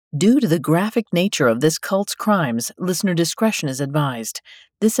Due to the graphic nature of this cult's crimes, listener discretion is advised.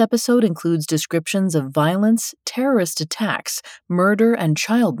 This episode includes descriptions of violence, terrorist attacks, murder, and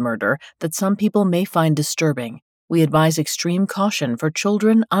child murder that some people may find disturbing. We advise extreme caution for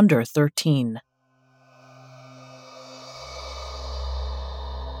children under 13.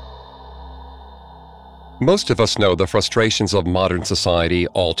 Most of us know the frustrations of modern society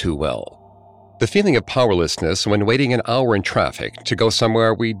all too well. The feeling of powerlessness when waiting an hour in traffic to go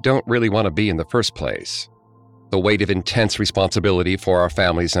somewhere we don't really want to be in the first place. The weight of intense responsibility for our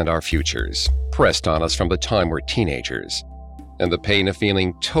families and our futures, pressed on us from the time we're teenagers. And the pain of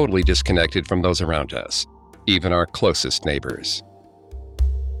feeling totally disconnected from those around us, even our closest neighbors.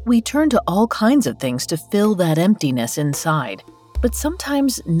 We turn to all kinds of things to fill that emptiness inside, but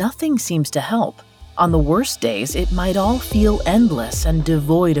sometimes nothing seems to help. On the worst days, it might all feel endless and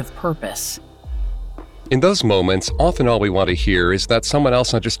devoid of purpose. In those moments, often all we want to hear is that someone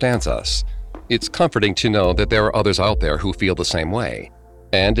else understands us. It's comforting to know that there are others out there who feel the same way.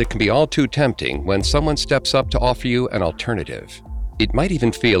 And it can be all too tempting when someone steps up to offer you an alternative. It might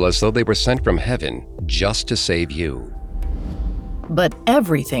even feel as though they were sent from heaven just to save you. But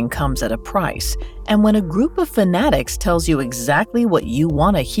everything comes at a price, and when a group of fanatics tells you exactly what you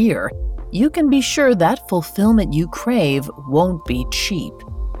want to hear, you can be sure that fulfillment you crave won't be cheap.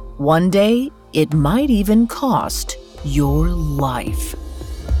 One day, it might even cost your life.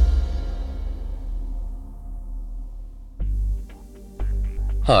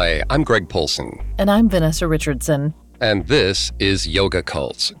 Hi, I'm Greg Polson. And I'm Vanessa Richardson. And this is Yoga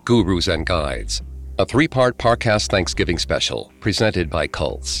Cults, Gurus and Guides, a 3-part Parcast Thanksgiving special presented by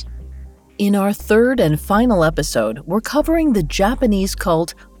Cults. In our third and final episode, we're covering the Japanese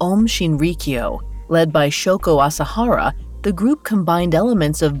cult Aum Shinrikyo. Led by Shoko Asahara, the group combined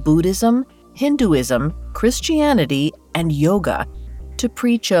elements of Buddhism, Hinduism, Christianity, and yoga to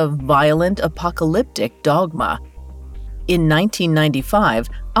preach a violent, apocalyptic dogma. In 1995,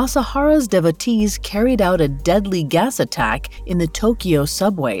 Asahara's devotees carried out a deadly gas attack in the Tokyo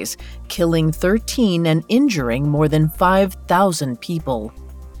subways, killing 13 and injuring more than 5,000 people.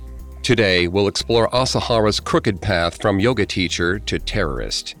 Today, we'll explore Asahara's crooked path from yoga teacher to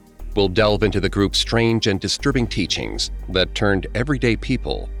terrorist. We'll delve into the group's strange and disturbing teachings that turned everyday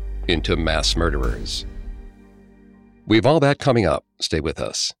people into mass murderers. We've all that coming up. Stay with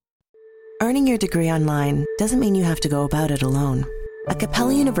us. Earning your degree online doesn't mean you have to go about it alone. At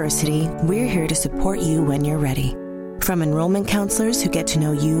Capella University, we're here to support you when you're ready. From enrollment counselors who get to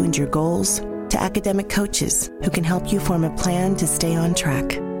know you and your goals, to academic coaches who can help you form a plan to stay on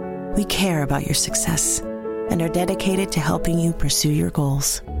track. We care about your success and are dedicated to helping you pursue your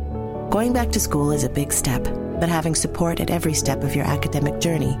goals. Going back to school is a big step, but having support at every step of your academic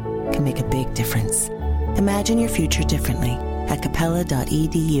journey can make a big difference. Imagine your future differently at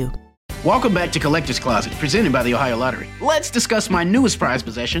capella.edu. Welcome back to Collector's Closet, presented by the Ohio Lottery. Let's discuss my newest prize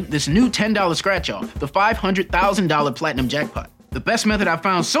possession, this new $10 scratch-off, the $500,000 Platinum Jackpot. The best method I've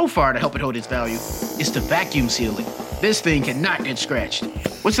found so far to help it hold its value is to vacuum seal it. This thing cannot get scratched.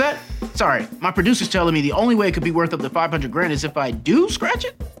 What's that? Sorry, my producer's telling me the only way it could be worth up to $500,000 is if I do scratch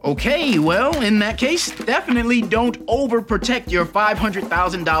it? Okay, well, in that case, definitely don't overprotect your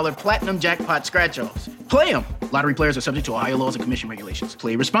 $500,000 Platinum Jackpot scratch-offs. Play them! Lottery players are subject to Ohio laws and commission regulations.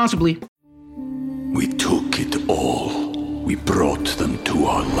 Play responsibly. We took it all. We brought them to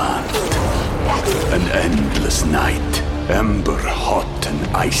our land. An endless night, ember hot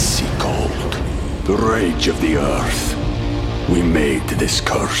and icy cold. The rage of the earth. We made this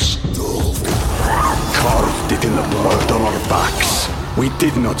curse. Carved it in the blood on our backs. We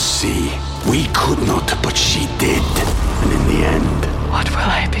did not see. We could not, but she did. And in the end... What will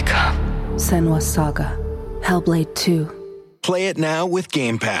I become? Senua's Saga. Hellblade 2. Play it now with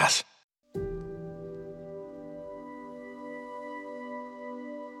Game Pass.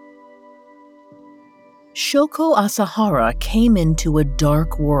 Shoko Asahara came into a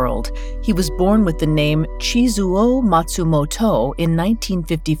dark world. He was born with the name Chizuo Matsumoto in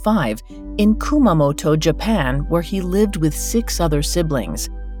 1955 in Kumamoto, Japan, where he lived with 6 other siblings.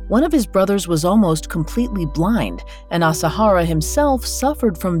 One of his brothers was almost completely blind, and Asahara himself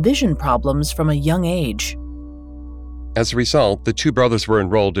suffered from vision problems from a young age. As a result, the 2 brothers were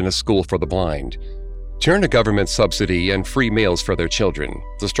enrolled in a school for the blind. To earn a government subsidy and free meals for their children,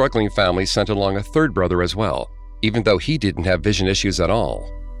 the struggling family sent along a 3rd brother as well, even though he didn't have vision issues at all.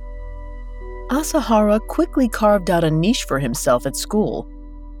 Asahara quickly carved out a niche for himself at school.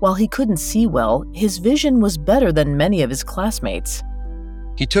 While he couldn't see well, his vision was better than many of his classmates.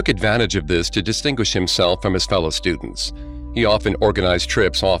 He took advantage of this to distinguish himself from his fellow students. He often organized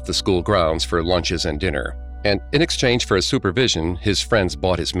trips off the school grounds for lunches and dinner. and in exchange for his supervision, his friends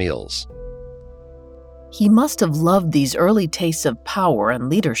bought his meals. He must have loved these early tastes of power and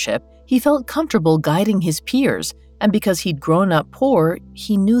leadership. He felt comfortable guiding his peers, and because he'd grown up poor,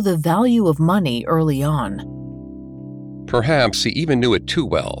 he knew the value of money early on. Perhaps he even knew it too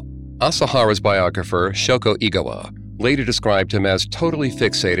well. Asahara's biographer, Shoko Igawa, later described him as totally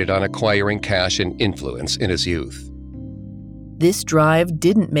fixated on acquiring cash and influence in his youth. This drive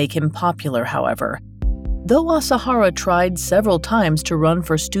didn't make him popular, however. Though Asahara tried several times to run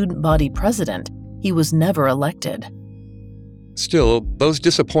for student body president, he was never elected. Still, those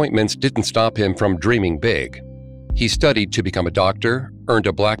disappointments didn't stop him from dreaming big. He studied to become a doctor, earned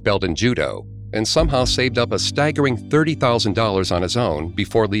a black belt in judo, and somehow saved up a staggering $30,000 on his own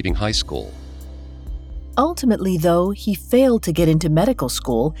before leaving high school. Ultimately, though, he failed to get into medical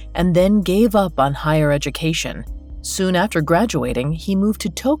school and then gave up on higher education. Soon after graduating, he moved to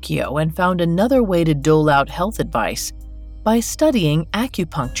Tokyo and found another way to dole out health advice: by studying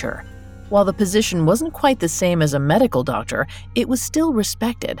acupuncture. While the position wasn't quite the same as a medical doctor, it was still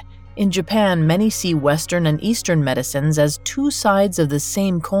respected. In Japan, many see Western and Eastern medicines as two sides of the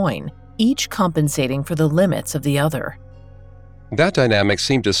same coin, each compensating for the limits of the other. That dynamic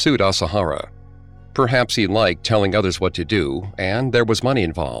seemed to suit Asahara. Perhaps he liked telling others what to do, and there was money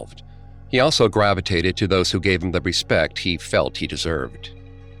involved. He also gravitated to those who gave him the respect he felt he deserved.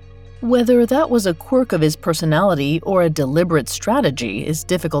 Whether that was a quirk of his personality or a deliberate strategy is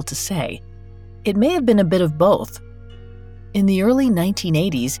difficult to say. It may have been a bit of both. In the early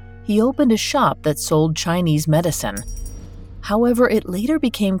 1980s, he opened a shop that sold Chinese medicine. However, it later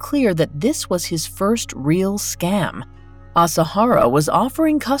became clear that this was his first real scam. Asahara was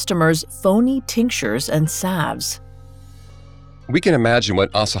offering customers phony tinctures and salves. We can imagine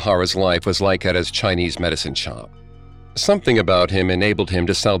what Asahara's life was like at his Chinese medicine shop. Something about him enabled him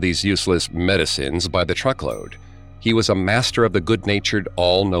to sell these useless medicines by the truckload. He was a master of the good-natured,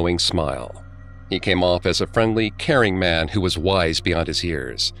 all-knowing smile. He came off as a friendly, caring man who was wise beyond his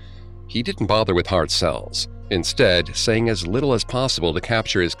years. He didn't bother with hard sells, instead saying as little as possible to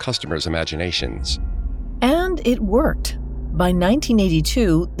capture his customers' imaginations. And it worked. By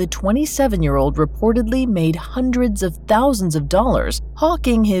 1982, the 27-year-old reportedly made hundreds of thousands of dollars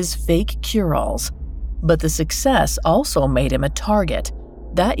hawking his fake cure-alls. But the success also made him a target.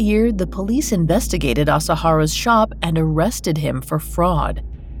 That year, the police investigated Asahara's shop and arrested him for fraud.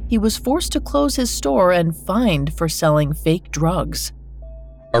 He was forced to close his store and fined for selling fake drugs.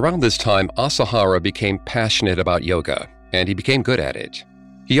 Around this time, Asahara became passionate about yoga, and he became good at it.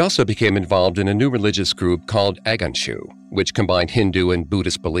 He also became involved in a new religious group called Aganshu, which combined Hindu and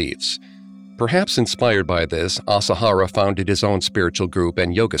Buddhist beliefs. Perhaps inspired by this, Asahara founded his own spiritual group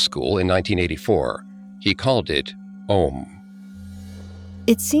and yoga school in 1984. He called it Om.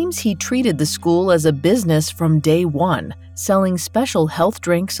 It seems he treated the school as a business from day one, selling special health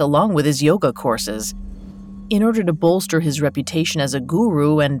drinks along with his yoga courses. In order to bolster his reputation as a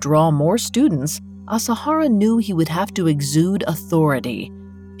guru and draw more students, Asahara knew he would have to exude authority.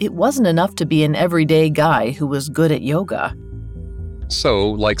 It wasn't enough to be an everyday guy who was good at yoga. So,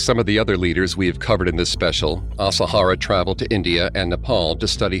 like some of the other leaders we have covered in this special, Asahara traveled to India and Nepal to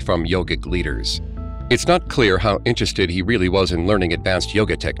study from yogic leaders. It's not clear how interested he really was in learning advanced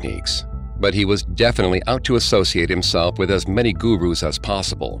yoga techniques, but he was definitely out to associate himself with as many gurus as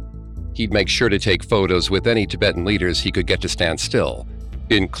possible. He'd make sure to take photos with any Tibetan leaders he could get to stand still,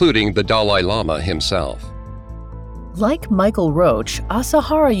 including the Dalai Lama himself. Like Michael Roach,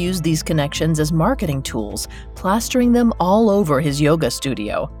 Asahara used these connections as marketing tools, plastering them all over his yoga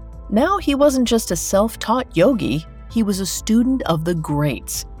studio. Now he wasn't just a self-taught yogi, he was a student of the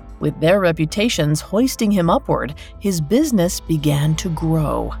greats. With their reputations hoisting him upward, his business began to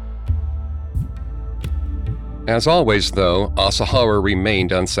grow. As always, though, Asahara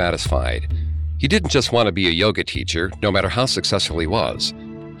remained unsatisfied. He didn't just want to be a yoga teacher, no matter how successful he was.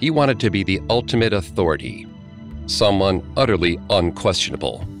 He wanted to be the ultimate authority. Someone utterly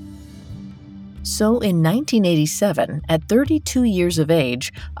unquestionable. So in 1987, at 32 years of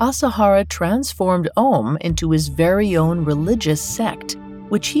age, Asahara transformed Om into his very own religious sect,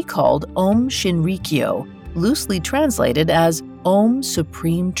 which he called Om Shinrikyo, loosely translated as Om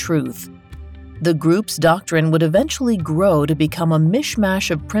Supreme Truth. The group's doctrine would eventually grow to become a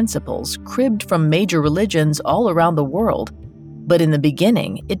mishmash of principles cribbed from major religions all around the world. But in the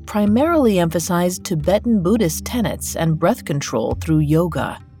beginning, it primarily emphasized Tibetan Buddhist tenets and breath control through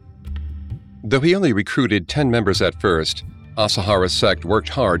yoga. Though he only recruited 10 members at first, Asahara's sect worked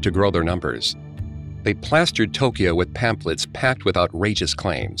hard to grow their numbers. They plastered Tokyo with pamphlets packed with outrageous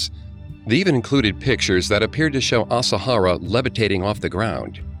claims. They even included pictures that appeared to show Asahara levitating off the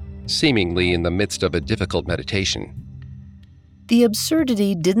ground. seemingly in the midst of a difficult meditation. The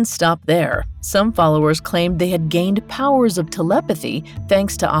absurdity didn't stop there. Some followers claimed they had gained powers of telepathy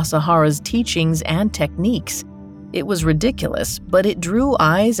thanks to Asahara's teachings and techniques. It was ridiculous, but it drew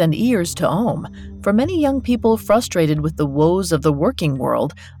eyes and ears to Om. For many young people frustrated with the woes of the working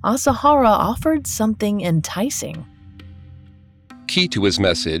world, Asahara offered something enticing. Key to his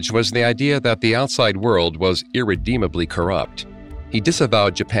message was the idea that the outside world was irredeemably corrupt. He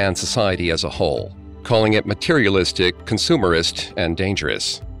disavowed Japan's society as a whole, calling it materialistic, consumerist, and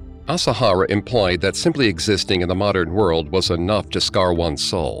dangerous. Asahara implied that simply existing in the modern world was enough to scar one's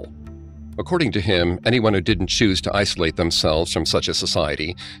soul. According to him, anyone who didn't choose to isolate themselves from such a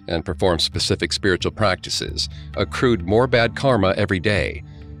society and perform specific spiritual practices accrued more bad karma every day.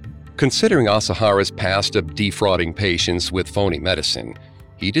 Considering Asahara's past of defrauding patients with phony medicine,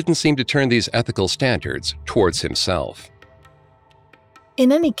 he didn't seem to turn these ethical standards towards himself.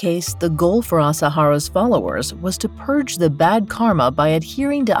 In any case, the goal for Asahara's followers was to purge the bad karma by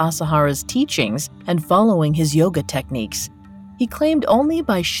adhering to Asahara's teachings and following his yoga techniques. He claimed only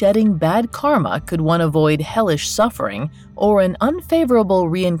by shedding bad karma could one avoid hellish suffering or an unfavorable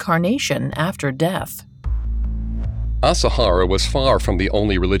reincarnation after death. Asahara was far from the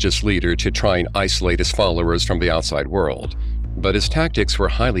only religious leader to try and isolate his followers from the outside world, but his tactics were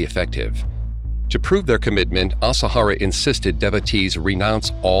highly effective. To prove their commitment, Asahara insisted devotees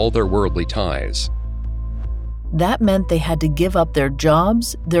renounce all their worldly ties. That meant they had to give up their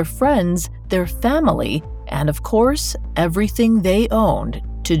jobs, their friends, their family, and of course, everything they owned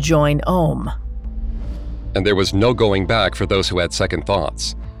to join Om. And there was no going back for those who had second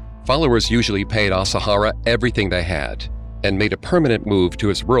thoughts. Followers usually paid Asahara everything they had and made a permanent move to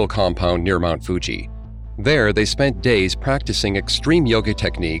his rural compound near Mount Fuji. There, they spent days practicing extreme yoga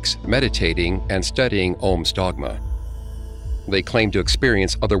techniques, meditating, and studying Om's dogma. They claimed to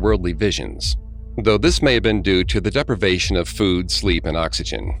experience otherworldly visions, though this may have been due to the deprivation of food, sleep, and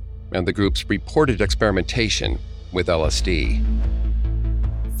oxygen, and the group's reported experimentation with LSD.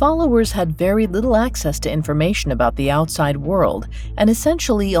 Followers had very little access to information about the outside world and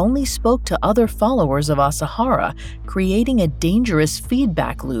essentially only spoke to other followers of Asahara, creating a dangerous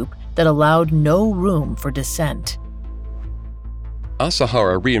feedback loop that allowed no room for dissent.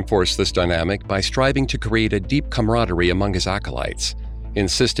 Asahara reinforced this dynamic by striving to create a deep camaraderie among his acolytes,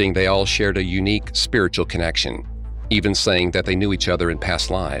 insisting they all shared a unique spiritual connection, even saying that they knew each other in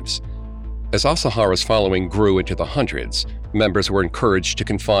past lives. As Asahara's following grew into the hundreds, members were encouraged to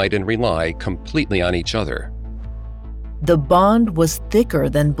confide and rely completely on each other. The bond was thicker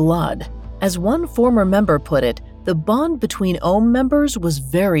than blood. As one former member put it, the bond between Om members was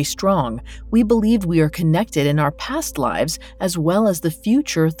very strong. We believed we are connected in our past lives as well as the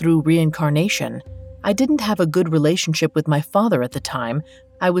future through reincarnation. I didn't have a good relationship with my father at the time.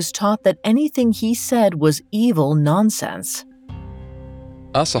 I was taught that anything he said was evil nonsense.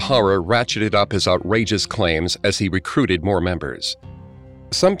 Asahara ratcheted up his outrageous claims as he recruited more members.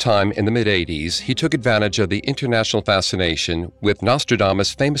 Sometime in the mid-80s, he took advantage of the international fascination with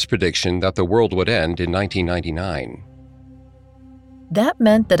Nostradamus' famous prediction that the world would end in 1999. That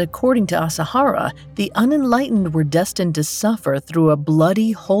meant that according to Asahara, the unenlightened were destined to suffer through a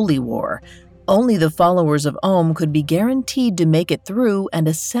bloody holy war. Only the followers of Om could be guaranteed to make it through and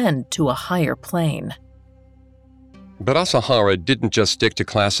ascend to a higher plane. But Asahara didn't just stick to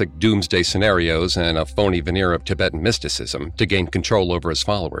classic doomsday scenarios and a phony veneer of Tibetan mysticism to gain control over his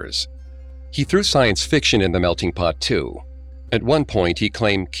followers. He threw science fiction in the melting pot too. At one point, he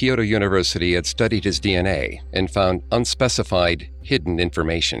claimed Kyoto University had studied his DNA and found unspecified, hidden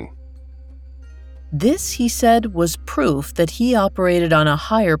information. This, he said, was proof that he operated on a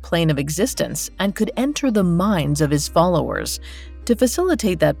higher plane of existence and could enter the minds of his followers. To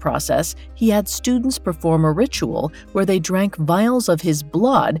facilitate that process, he had students perform a ritual where they drank vials of his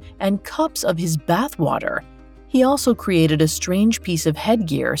blood and cups of his bathwater. He also created a strange piece of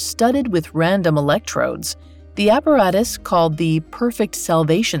headgear studded with random electrodes. The apparatus, called the Perfect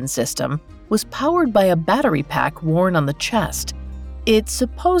Salvation System, was powered by a battery pack worn on the chest. It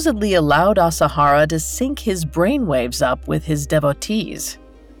supposedly allowed Asahara to sync his brainwaves up with his devotees.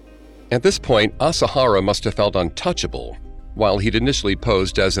 At this point, Asahara must have felt untouchable. While he'd initially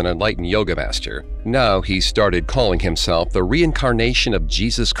posed as an enlightened yoga master, now he started calling himself the reincarnation of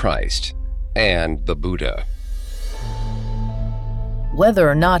Jesus Christ and the Buddha. Whether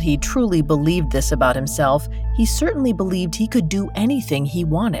or not he truly believed this about himself, he certainly believed he could do anything he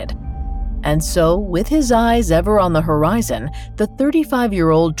wanted. And so, with his eyes ever on the horizon, the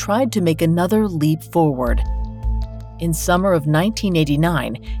 35-year-old tried to make another leap forward. In summer of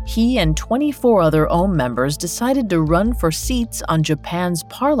 1989, he and 24 other Ohm members decided to run for seats on Japan's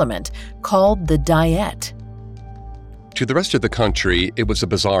parliament, called the Diet. To the rest of the country, it was a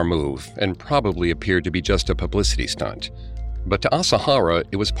bizarre move and probably appeared to be just a publicity stunt. But to Asahara,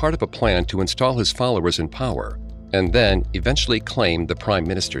 it was part of a plan to install his followers in power and then eventually claim the prime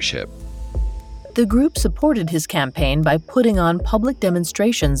ministership. The group supported his campaign by putting on public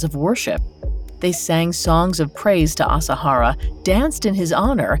demonstrations of worship. They sang songs of praise to Asahara, danced in his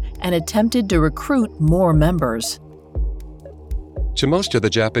honor, and attempted to recruit more members. To most of the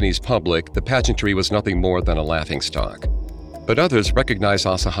Japanese public, the pageantry was nothing more than a laughingstock. But others recognized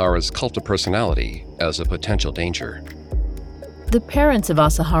Asahara's cult of personality as a potential danger. The parents of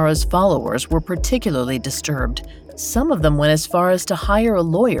Asahara's followers were particularly disturbed. Some of them went as far as to hire a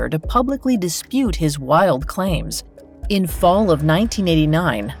lawyer to publicly dispute his wild claims. In fall of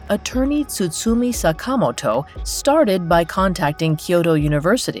 1989, attorney Tsutsumi Sakamoto started by contacting Kyoto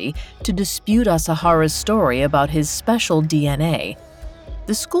University to dispute Asahara's story about his special DNA.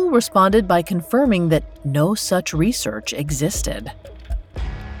 The school responded by confirming that no such research existed.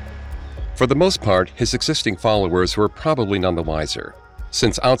 For the most part, his existing followers were probably none the wiser,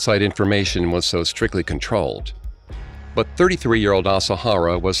 since outside information was so strictly controlled. But 33-year-old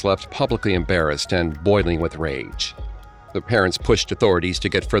Asahara was left publicly embarrassed and boiling with rage. The parents pushed authorities to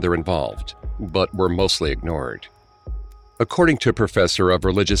get further involved, but were mostly ignored. According to Professor of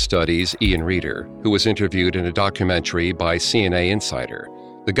Religious Studies Ian Reeder, who was interviewed in a documentary by CNA Insider,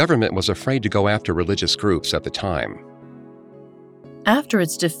 the government was afraid to go after religious groups at the time. After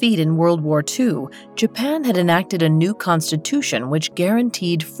its defeat in World War II, Japan had enacted a new constitution which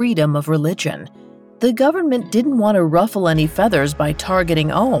guaranteed freedom of religion. The government didn't want to ruffle any feathers by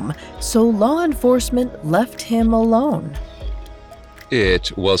targeting Ohm, so law enforcement left him alone.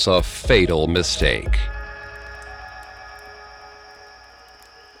 It was a fatal mistake.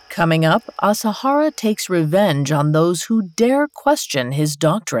 Coming up, Asahara takes revenge on those who dare question his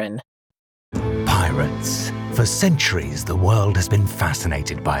doctrine. Pirates. For centuries, the world has been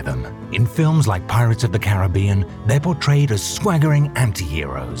fascinated by them. In films like Pirates of the Caribbean, they're portrayed as swaggering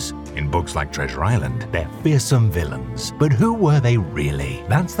anti-heroes. In books like Treasure Island, they're fearsome villains. But who were they really?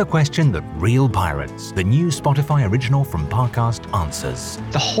 That's the question that Real Pirates, the new Spotify original from Parcast, answers.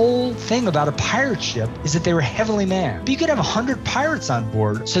 The whole thing about a pirate ship is that they were heavily manned. But you could have 100 pirates on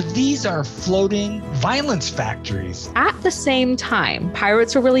board, so these are floating violence factories. At the same time,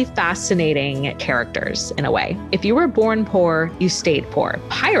 pirates were really fascinating characters in a way. If you were born poor, you stayed poor.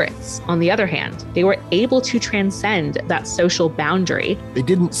 Pirates, on the other hand, they were able to transcend that social boundary. They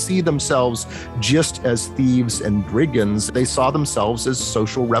didn't see themselves just as thieves and brigands. They saw themselves as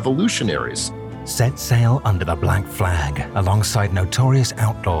social revolutionaries. Set sail under the black flag, alongside notorious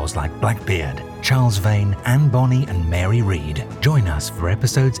outlaws like Blackbeard, Charles Vane, Anne Bonny, and Mary Read. Join us for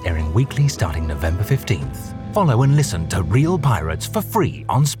episodes airing weekly starting November 15th. Follow and listen to Real Pirates for free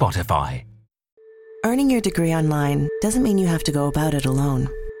on Spotify. Earning your degree online doesn't mean you have to go about it alone.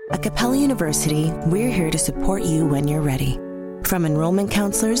 At Capella University, we're here to support you when you're ready. From enrollment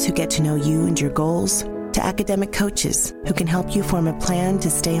counselors who get to know you and your goals, to academic coaches who can help you form a plan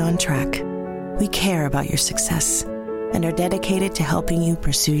to stay on track. We care about your success and are dedicated to helping you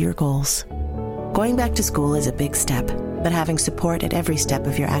pursue your goals. Going back to school is a big step, but having support at every step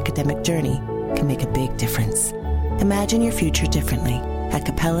of your academic journey can make a big difference. Imagine your future differently at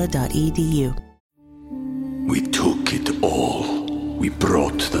capella.edu. We took it all. We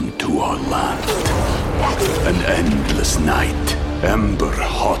brought them to our land. An endless night, ember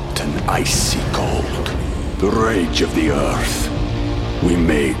hot and icy cold. The rage of the earth. We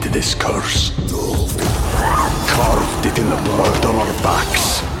made this curse. Carved it in the blood on our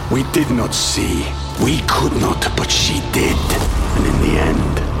backs. We did not see. We could not, but she did. And in the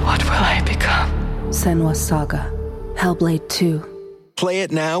end, what will I become? Senua's Saga. Hellblade 2. Play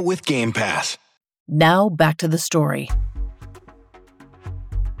it now with Game Pass. Now back to the story.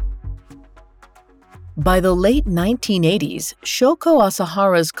 By the late 1980s, Shoko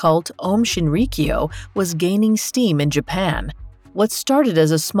Asahara's cult Aum Shinrikyo was gaining steam in Japan. What started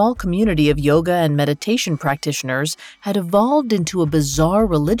as a small community of yoga and meditation practitioners had evolved into a bizarre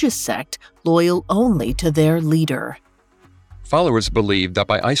religious sect loyal only to their leader. Followers believed that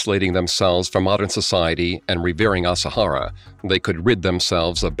by isolating themselves from modern society and revering Asahara, they could rid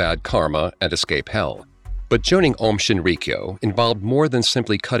themselves of bad karma and escape hell. But joining Aum Shinrikyo involved more than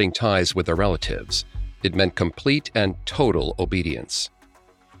simply cutting ties with their relatives. It meant complete and total obedience.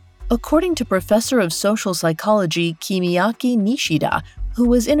 According to Professor of Social Psychology Kimiaki Nishida, who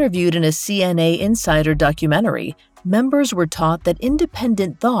was interviewed in a CNA Insider documentary, members were taught that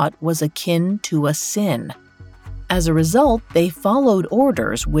independent thought was akin to a sin. As a result, they followed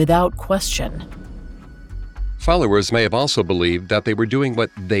orders without question. Followers may have also believed that they were doing what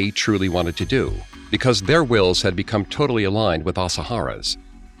they truly wanted to do, because their wills had become totally aligned with Asahara's.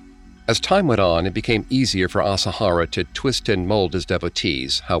 As time went on, it became easier for Asahara to twist and mold his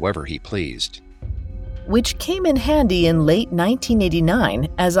devotees however he pleased. Which came in handy in late 1989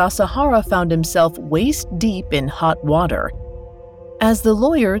 as Asahara found himself waist-deep in hot water. As the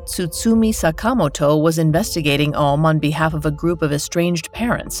lawyer Tsutsumi Sakamoto was investigating Om on behalf of a group of estranged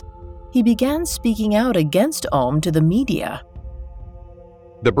parents, he began speaking out against Om to the media.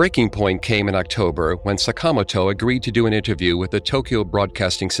 The breaking point came in October when Sakamoto agreed to do an interview with the Tokyo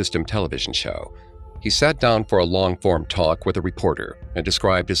Broadcasting System television show. He sat down for a long-form talk with a reporter and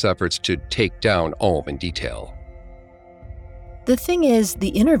described his efforts to take down Om in detail. The thing is, the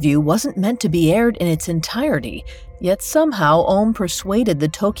interview wasn't meant to be aired in its entirety, yet somehow Om persuaded the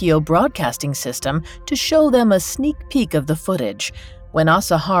Tokyo Broadcasting System to show them a sneak peek of the footage. When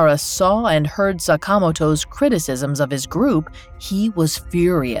Asahara saw and heard Sakamoto's criticisms of his group, he was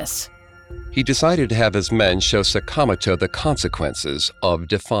furious. He decided to have his men show Sakamoto the consequences of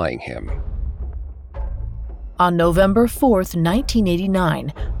defying him. On November 4th,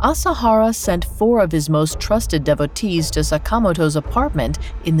 1989, Asahara sent 4 of his most trusted devotees to Sakamoto's apartment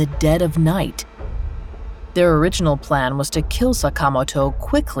in the dead of night. Their original plan was to kill Sakamoto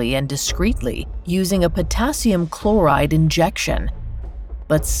quickly and discreetly, using a potassium chloride injection.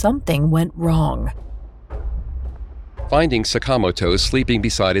 But something went wrong. Finding Sakamoto sleeping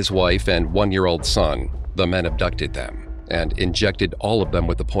beside his wife and 1-year-old son, the men abducted them and injected all of them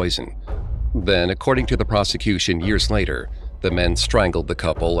with the poison. Then, according to the prosecution years later, the men strangled the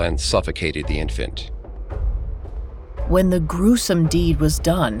couple and suffocated the infant. When the gruesome deed was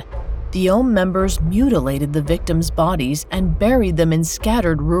done, the Om members mutilated the victims' bodies and buried them in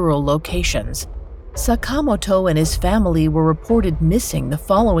scattered rural locations. Sakamoto and his family were reported missing the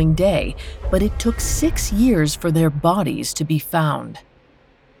following day, but it took 6 years for their bodies to be found.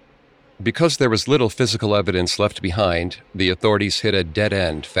 Because there was little physical evidence left behind, the authorities hit a dead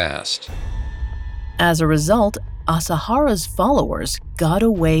end fast. As a result, Asahara's followers got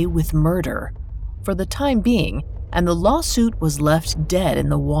away with murder for the time being, and the lawsuit was left dead in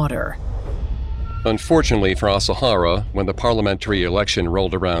the water. Unfortunately for Asahara, when the parliamentary election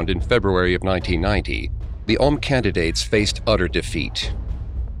rolled around in February of 1990, the Om candidates faced utter defeat.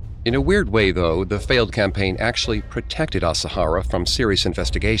 In a weird way, though, the failed campaign actually protected Asahara from serious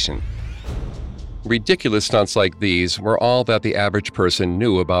investigation. Ridiculous stunts like these were all that the average person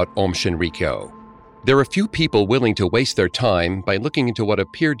knew about Om Shinrikyo. There were few people willing to waste their time by looking into what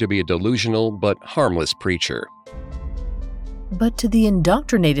appeared to be a delusional but harmless preacher. But to the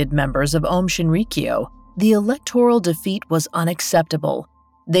indoctrinated members of Om Shinrikyo, the electoral defeat was unacceptable.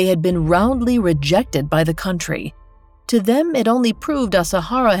 They had been roundly rejected by the country. To them, it only proved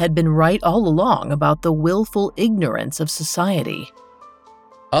Asahara had been right all along about the willful ignorance of society.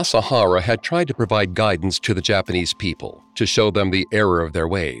 Asahara had tried to provide guidance to the Japanese people to show them the error of their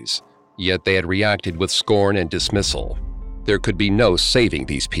ways, yet they had reacted with scorn and dismissal. There could be no saving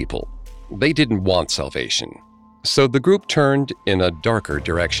these people. They didn't want salvation. So the group turned in a darker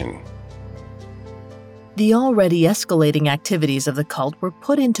direction. The already escalating activities of the cult were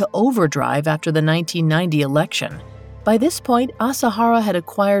put into overdrive after the 1990 election. By this point, Asahara had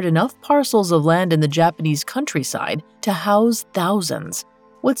acquired enough parcels of land in the Japanese countryside to house thousands.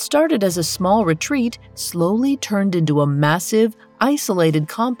 What started as a small retreat slowly turned into a massive, isolated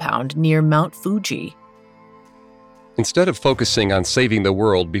compound near Mount Fuji. Instead of focusing on saving the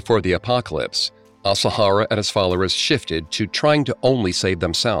world before the apocalypse, Asahara and his followers shifted to trying to only save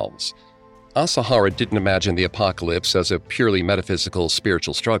themselves. Asahara didn't imagine the apocalypse as a purely metaphysical,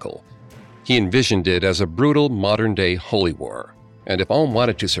 spiritual struggle. He envisioned it as a brutal, modern-day holy war, and if Om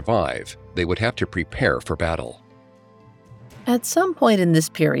wanted to survive, they would have to prepare for battle. At some point in this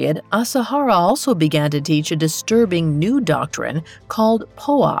period, Asahara also began to teach a disturbing new doctrine called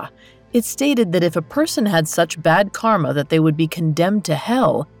Poa. It stated that if a person had such bad karma that they would be condemned to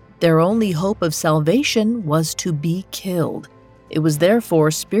hell, their only hope of salvation was to be killed. It was therefore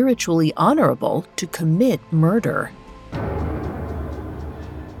spiritually honorable to commit murder.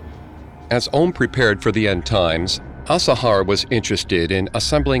 As Om prepared for the end times, Asahara was interested in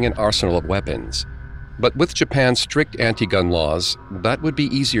assembling an arsenal of weapons. But with Japan's strict anti-gun laws, that would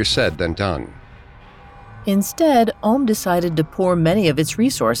be easier said than done. Instead, Om decided to pour many of its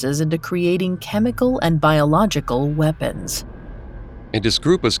resources into creating chemical and biological weapons. And his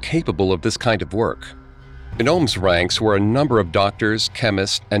group was capable of this kind of work. In Om's ranks were a number of doctors,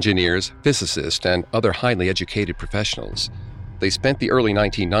 chemists, engineers, physicists, and other highly educated professionals. They spent the early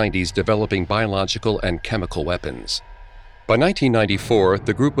 1990s developing biological and chemical weapons. By 1994,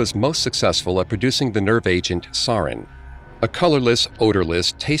 the group was most successful at producing the nerve agent sarin, a colorless,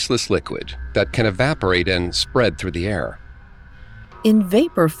 odorless, tasteless liquid that can evaporate and spread through the air. In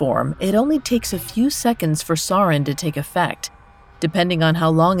vapor form, it only takes a few seconds for sarin to take effect. Depending on how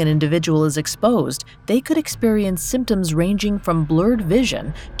long an individual is exposed, they could experience symptoms ranging from blurred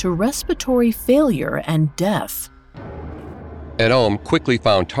vision to respiratory failure and death. And Ohm quickly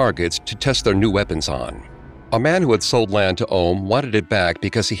found targets to test their new weapons on. A man who had sold land to Ohm wanted it back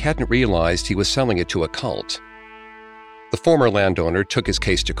because he hadn't realized he was selling it to a cult. The former landowner took his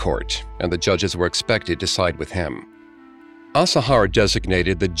case to court, and the judges were expected to side with him. Asahara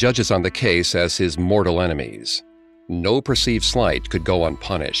designated the judges on the case as his mortal enemies. No perceived slight could go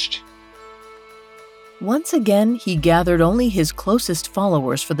unpunished. Once again, he gathered only his closest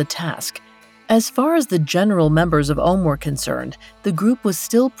followers for the task. As far as the general members of Ohm were concerned, the group was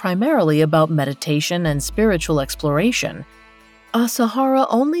still primarily about meditation and spiritual exploration. Asahara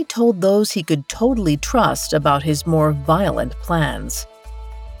only told those he could totally trust about his more violent plans.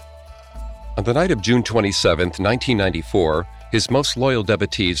 On the night of June 27, 1994, his most loyal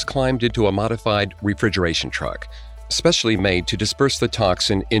devotees climbed into a modified refrigeration truck, specially made to disperse the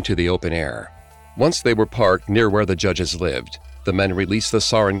toxin into the open air. Once they were parked near where the judges lived, the men released the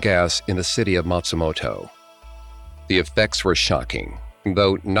sarin gas in the city of Matsumoto. The effects were shocking,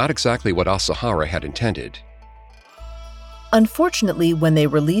 though not exactly what Asahara had intended. Unfortunately, when they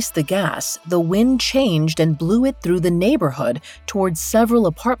released the gas, the wind changed and blew it through the neighborhood towards several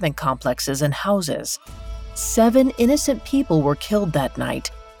apartment complexes and houses. 7 innocent people were killed that night,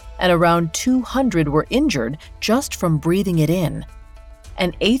 and around 200 were injured just from breathing it in.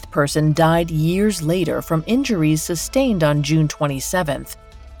 An 8th person died years later from injuries sustained on June 27th.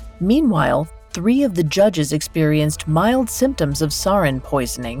 Meanwhile, 3 of the judges experienced mild symptoms of sarin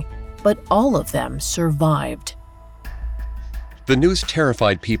poisoning, but all of them survived. The news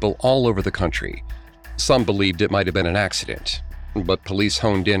terrified people all over the country. Some believed it might have been an accident, but police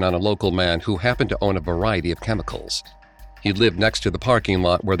honed in on a local man who happened to own a variety of chemicals. He lived next to the parking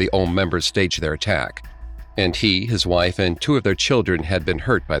lot where the Ohm members staged their attack, and he, his wife, and 2 of their children had been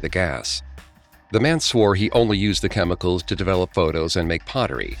hurt by the gas. The man swore he only used the chemicals to develop photos and make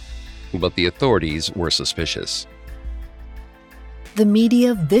pottery, but the authorities were suspicious. The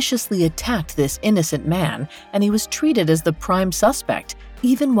media viciously attacked this innocent man, and he was treated as the prime suspect,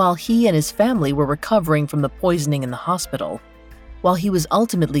 even while he and his family were recovering from the poisoning in the hospital. While he was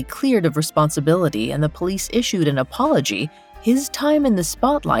ultimately cleared of responsibility and the police issued an apology, his time in the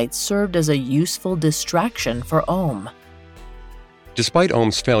spotlight served as a useful distraction for Ohm. Despite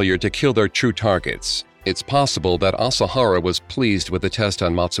Ohm's failure to kill their true targets, it's possible that Asahara was pleased with the test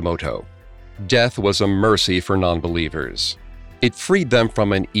on Matsumoto. Death was a mercy for non-believers. It freed them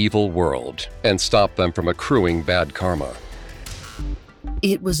from an evil world and stopped them from accruing bad karma.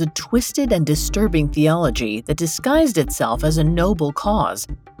 It was a twisted and disturbing theology that disguised itself as a noble cause,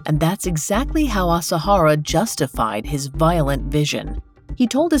 and that's exactly how Asahara justified his violent vision. He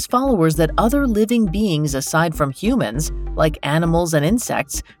told his followers that other living beings aside from humans, like animals and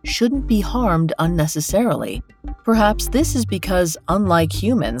insects, shouldn't be harmed unnecessarily. Perhaps this is because, unlike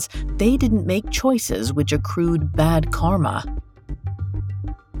humans, they didn't make choices which accrued bad karma.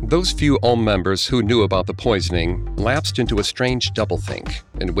 Those few Ohm members who knew about the poisoning lapsed into a strange doublethink,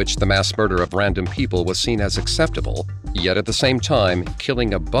 in which the mass murder of random people was seen as acceptable, yet at the same time,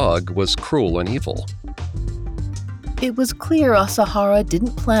 killing a bug was cruel and evil. It was clear Asahara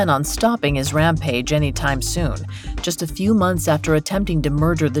didn't plan on stopping his rampage anytime soon. Just a few months after attempting to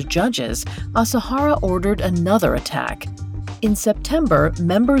murder the judges, Asahara ordered another attack. In September,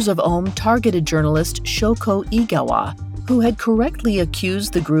 members of Ohm targeted journalist Shoko Igawa, who had correctly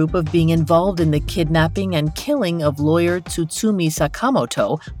accused the group of being involved in the kidnapping and killing of lawyer Tsutsumi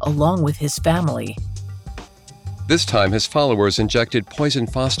Sakamoto along with his family. This time, his followers injected poison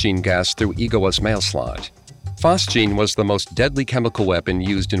phosgene gas through Igawa's mail slot. Phosgene was the most deadly chemical weapon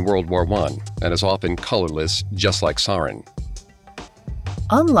used in World War I and is often colorless, just like sarin.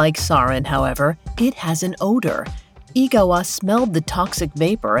 Unlike sarin, however, it has an odor. Igawa smelled the toxic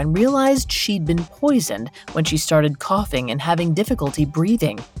vapor and realized she'd been poisoned when she started coughing and having difficulty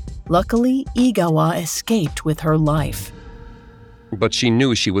breathing. Luckily, Igawa escaped with her life. But she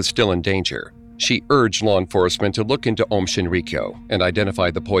knew she was still in danger. She urged law enforcement to look into Ohm Shinrikyo and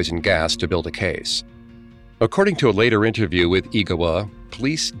identify the poison gas to build a case. According to a later interview with Igawa,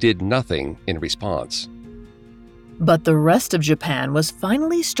 police did nothing in response. But the rest of Japan was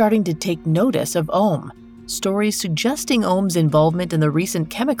finally starting to take notice of Ohm. Stories suggesting Ohm's involvement in the recent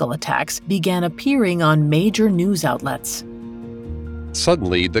chemical attacks began appearing on major news outlets.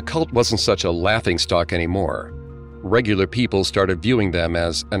 Suddenly, the cult wasn't such a laughingstock anymore. Regular people started viewing them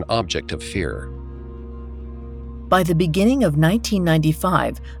as an object of fear. By the beginning of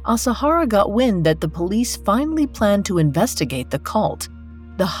 1995, Asahara got wind that the police finally planned to investigate the cult.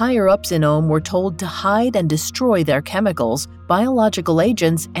 The higher-ups in Ohm were told to hide and destroy their chemicals, biological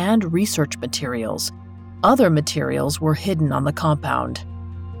agents, and research materials. Other materials were hidden on the compound.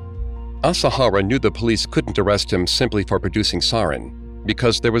 Asahara knew the police couldn't arrest him simply for producing sarin,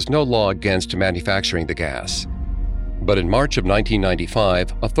 because there was no law against manufacturing the gas. But in March of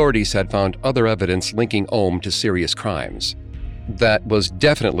 1995, authorities had found other evidence linking Ohm to serious crimes. That was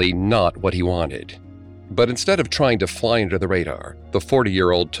definitely not what he wanted. But instead of trying to fly under the radar, the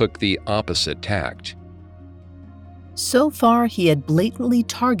 40-year-old took the opposite tact. So far, he had blatantly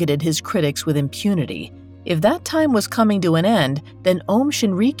targeted his critics with impunity. If that time was coming to an end, then Ohm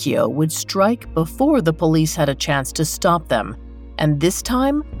Shinrikyo would strike before the police had a chance to stop them. And this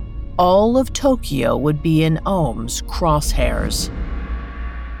time, all of Tokyo would be in Ohm's crosshairs.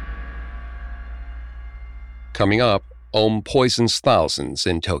 Coming up, Ohm poisons thousands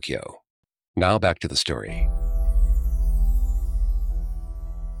in Tokyo. Now back to the story.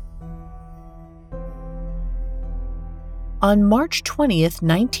 On March 20th,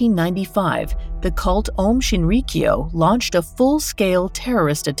 1995, the cult Ohm Shinrikyo launched a full-scale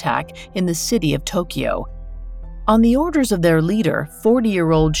terrorist attack in the city of Tokyo. On the orders of their leader,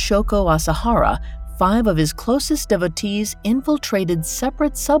 40-year-old Shoko Asahara, 5 of his closest devotees infiltrated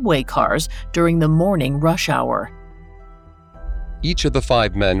separate subway cars during the morning rush hour. Each of the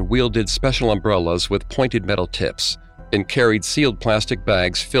 5 men wielded special umbrellas with pointed metal tips and carried sealed plastic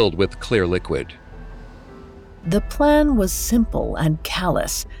bags filled with clear liquid. The plan was simple and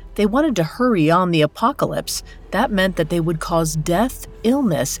callous. They wanted to hurry on the apocalypse. That meant that they would cause death,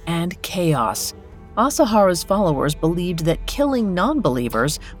 illness, and chaos. Asahara's followers believed that killing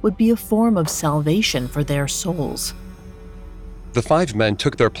non-believers would be a form of salvation for their souls. The 5 men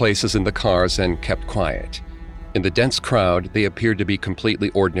took their places in the cars and kept quiet. In the dense crowd, they appeared to be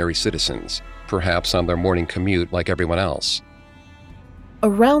completely ordinary citizens, perhaps on their morning commute like everyone else.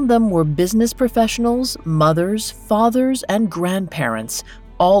 Around them were business professionals, mothers, fathers, and grandparents.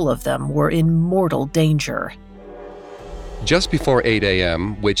 All of them were in mortal danger. Just before 8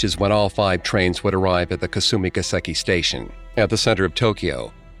 a.m., which is when all 5 trains would arrive at the Kasumigaseki station, at the center of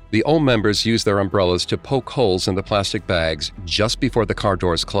Tokyo, the Ohm members used their umbrellas to poke holes in the plastic bags just before the car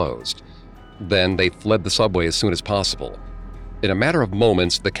doors closed. Then they fled the subway as soon as possible. In a matter of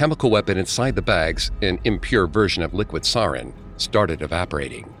moments, the chemical weapon inside the bags, an impure version of liquid sarin, started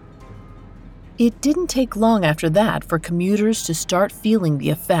evaporating. It didn't take long after that for commuters to start feeling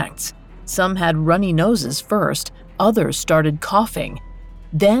the effects. Some had runny noses first, others started coughing.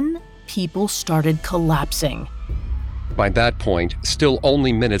 Then people started collapsing. By that point, still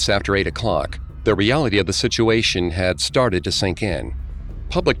only minutes after 8 o'clock, the reality of the situation had started to sink in.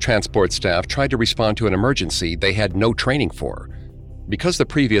 Public transport staff tried to respond to an emergency they had no training for. Because the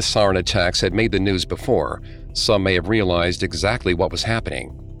previous sarin attacks had made the news before, some may have realized exactly what was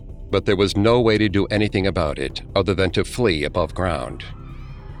happening. But there was no way to do anything about it other than to flee above ground.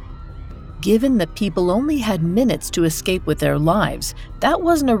 Given that people only had minutes to escape with their lives, that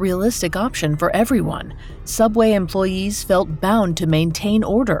wasn't a realistic option for everyone. Subway employees felt bound to maintain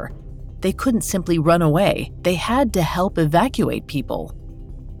order. They couldn't simply run away. They had to help evacuate people.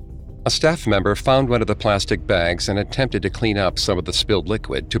 A staff member found one of the plastic bags and attempted to clean up some of the spilled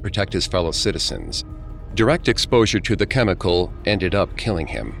liquid to protect his fellow citizens. Direct exposure to the chemical ended up killing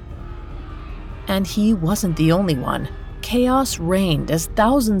him. And he wasn't the only one. Chaos reigned as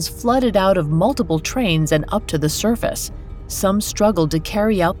thousands flooded out of multiple trains and up to the surface. Some struggled to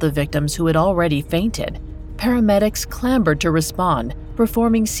carry out the victims who had already fainted. Paramedics clambered to respond,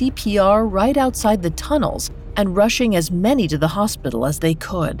 performing CPR right outside the tunnels and rushing as many to the hospital as they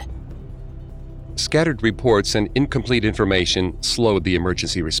could. Scattered reports and incomplete information slowed the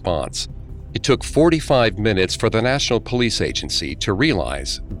emergency response. It took 45 minutes for the National Police Agency to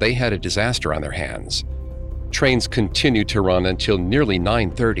realize they had a disaster on their hands. Trains continued to run until nearly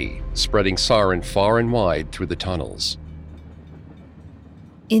 9:30, spreading sarin far and wide through the tunnels.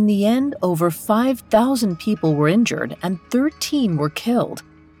 In the end, over 5,000 people were injured and 13 were killed.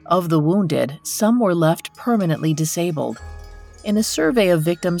 Of the wounded, some were left permanently disabled. In a survey of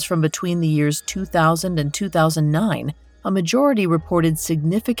victims from between the years 2000 and 2009, a majority reported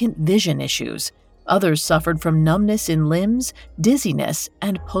significant vision issues. Others suffered from numbness in limbs, dizziness,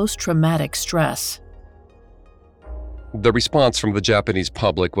 and post-traumatic stress. The response from the Japanese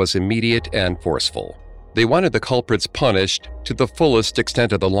public was immediate and forceful. They wanted the culprits punished to the fullest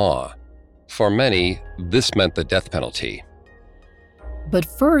extent of the law. For many, this meant the death penalty. But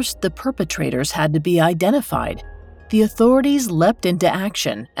first, the perpetrators had to be identified. The authorities leapt into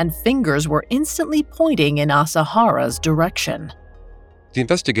action, and fingers were instantly pointing in Asahara's direction. The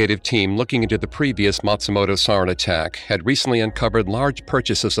investigative team looking into the previous Matsumoto sarin attack had recently uncovered large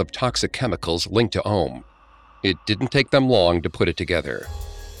purchases of toxic chemicals linked to Ohm. It didn't take them long to put it together.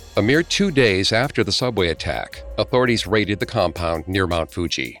 A mere 2 days after the subway attack, authorities raided the compound near Mount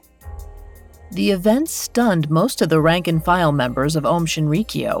Fuji. The event stunned most of the rank-and-file members of Aum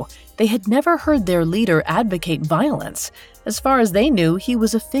Shinrikyo. They had never heard their leader advocate violence. As far as they knew, he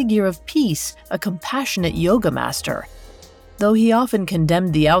was a figure of peace, a compassionate yoga master. Though he often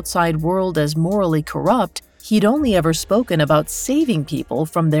condemned the outside world as morally corrupt, he'd only ever spoken about saving people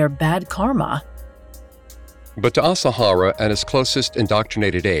from their bad karma. But to Asahara and his closest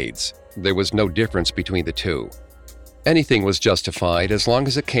indoctrinated aides, there was no difference between the two. Anything was justified as long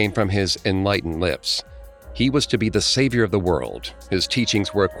as it came from his enlightened lips. He was to be the savior of the world. His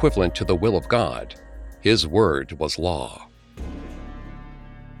teachings were equivalent to the will of God. His word was law.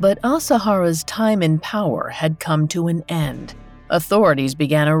 But Asahara's time in power had come to an end. Authorities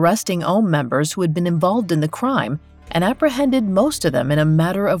began arresting Aum members who had been involved in the crime and apprehended most of them in a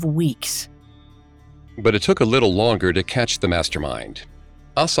matter of weeks. But it took a little longer to catch the mastermind.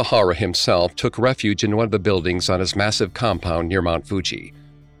 Asahara himself took refuge in one of the buildings on his massive compound near Mount Fuji.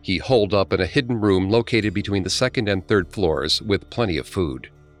 He holed up in a hidden room located between the second and third floors with plenty of food.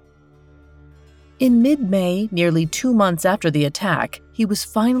 In mid-May, nearly 2 months after the attack, he was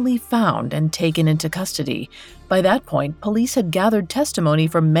finally found and taken into custody. By that point, police had gathered testimony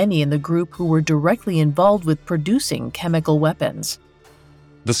from many in the group who were directly involved with producing chemical weapons.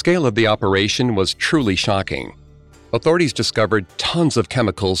 The scale of the operation was truly shocking. Authorities discovered tons of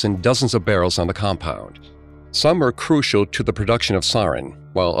chemicals in dozens of barrels on the compound. Some were crucial to the production of sarin,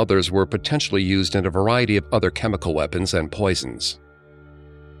 while others were potentially used in a variety of other chemical weapons and poisons.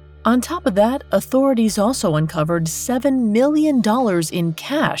 On top of that, authorities also uncovered $7 million in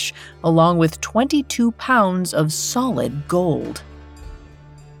cash, along with 22 pounds of solid gold.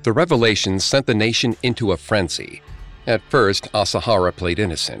 The revelations sent the nation into a frenzy. At first, Asahara played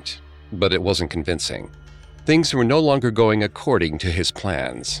innocent, but it wasn't convincing. Things were no longer going according to his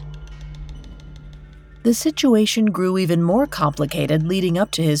plans. The situation grew even more complicated leading up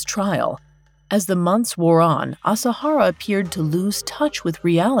to his trial. As the months wore on, Asahara appeared to lose touch with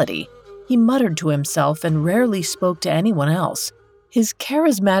reality. He muttered to himself and rarely spoke to anyone else. His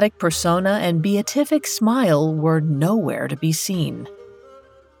charismatic persona and beatific smile were nowhere to be seen.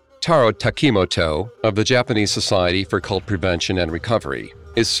 Taro Takimoto, of the Japanese Society for Cult Prevention and Recovery,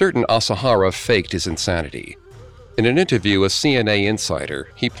 is certain Asahara faked his insanity. In an interview with CNA Insider,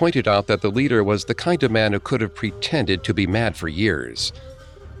 he pointed out that the leader was the kind of man who could have pretended to be mad for years.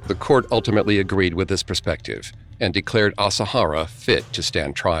 The court ultimately agreed with this perspective and declared Asahara fit to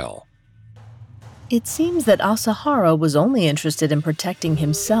stand trial. It seems that Asahara was only interested in protecting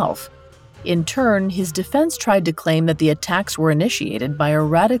himself. In turn, his defense tried to claim that the attacks were initiated by a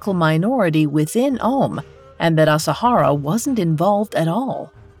radical minority within Aum, and that Asahara wasn't involved at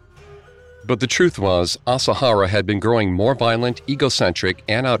all. But the truth was, Asahara had been growing more violent, egocentric,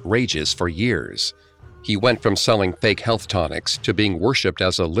 and outrageous for years. He went from selling fake health tonics to being worshipped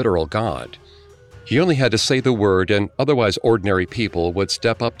as a literal god. He only had to say the word and otherwise ordinary people would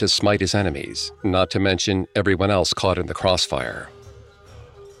step up to smite his enemies, not to mention everyone else caught in the crossfire.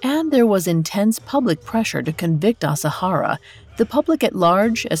 And there was intense public pressure to convict Asahara. The public at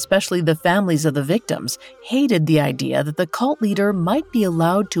large, especially the families of the victims, hated the idea that the cult leader might be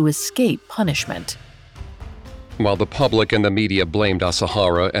allowed to escape punishment. While the public and the media blamed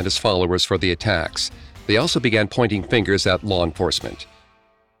Asahara and his followers for the attacks, they also began pointing fingers at law enforcement.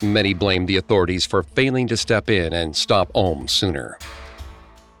 Many blamed the authorities for failing to step in and stop Aum sooner.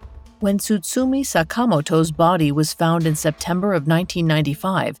 When Tsutsumi Sakamoto's body was found in September of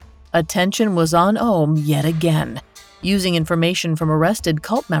 1995, attention was on Aum yet again. Using information from arrested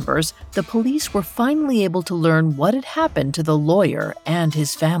cult members, the police were finally able to learn what had happened to the lawyer and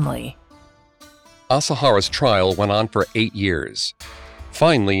his family. Asahara's trial went on for 8 years.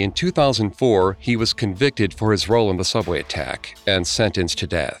 Finally, in 2004, he was convicted for his role in the subway attack and sentenced to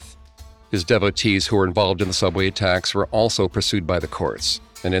death. His devotees who were involved in the subway attacks were also pursued by the courts,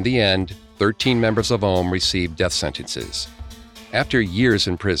 and in the end, 13 members of Aum received death sentences. After years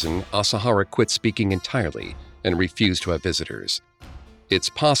in prison, Asahara quit speaking entirely and refused to have visitors. It's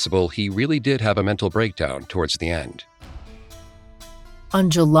possible he really did have a mental breakdown towards the end. On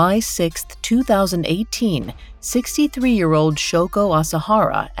July 6, 2018, 63-year-old Shoko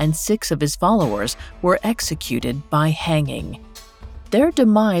Asahara and 6 of his followers were executed by hanging. Their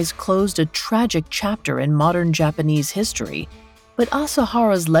demise closed a tragic chapter in modern Japanese history. But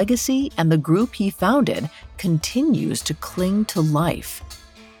Asahara's legacy and the group he founded continues to cling to life.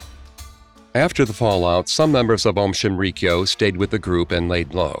 After the fallout, some members of Aum Shinrikyo stayed with the group and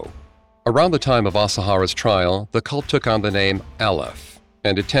laid low. Around the time of Asahara's trial, the cult took on the name Aleph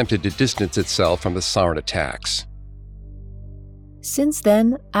and attempted to distance itself from the Sarin attacks. Since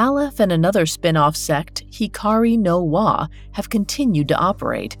then, Aleph and another spin-off sect, Hikari no Wa, have continued to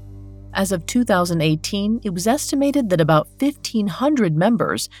operate. As of 2018, it was estimated that about 1,500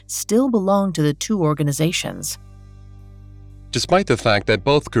 members still belong to the two organizations. Despite the fact that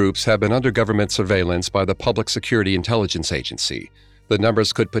both groups have been under government surveillance by the Public Security Intelligence Agency, the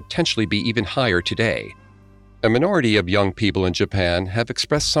numbers could potentially be even higher today. A minority of young people in Japan have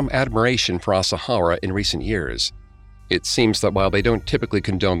expressed some admiration for Asahara in recent years. It seems that while they don't typically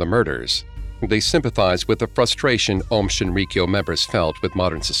condone the murders, they sympathize with the frustration Aum Shinrikyo members felt with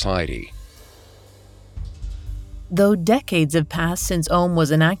modern society. Though decades have passed since Aum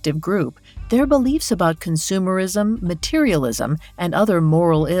was an active group, their beliefs about consumerism, materialism, and other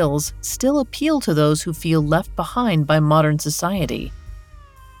moral ills still appeal to those who feel left behind by modern society.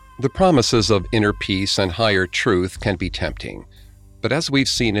 The promises of inner peace and higher truth can be tempting, but as we've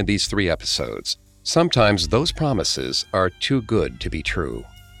seen in these 3 episodes, sometimes those promises are too good to be true.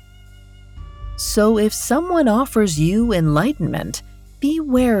 So if someone offers you enlightenment, be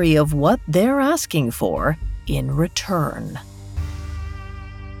wary of what they're asking for in return.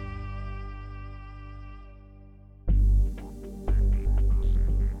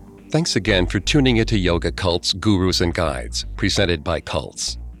 Thanks again for tuning into Yoga Cults, Gurus, and Guides, presented by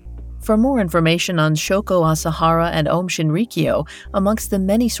Cults. For more information on Shoko Asahara and Aum Shinrikyo, amongst the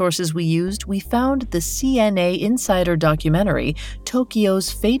many sources we used, we found the CNA Insider documentary,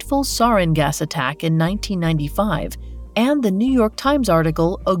 Tokyo's Fateful Sarin Gas Attack in 1995, and the New York Times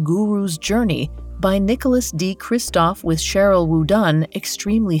article, A Guru's Journey, by Nicholas D. Kristof with Cheryl Wu Dunn,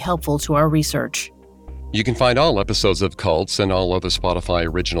 extremely helpful to our research. You can find all episodes of Cults and all other Spotify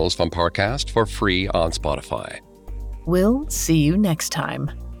originals from Parcast for free on Spotify. We'll see you next time.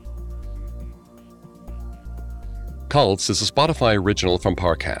 Cults is a Spotify original from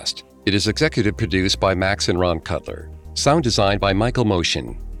Parcast. It is executive produced by Max and Ron Cutler. Sound designed by Michael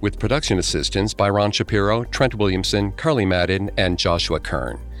Motion, with production assistance by Ron Shapiro, Trent Williamson, Carly Madden, and Joshua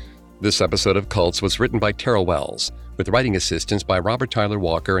Kern. This episode of Cults was written by Tara Wells, with writing assistance by Robert Tyler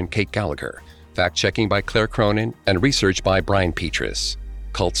Walker and Kate Gallagher, fact-checking by Claire Cronin, and research by Brian Petrus.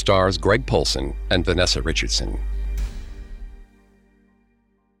 Cult stars Greg Polson and Vanessa Richardson.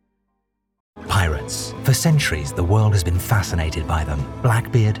 Pirates. For centuries, the world has been fascinated by them.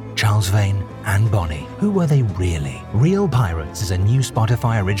 Blackbeard, Charles Vane, Anne Bonny. Who were they really? Real Pirates is a new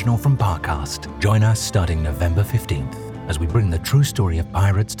Spotify original from Parcast. Join us starting November 15th as we bring the true story of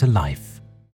pirates to life.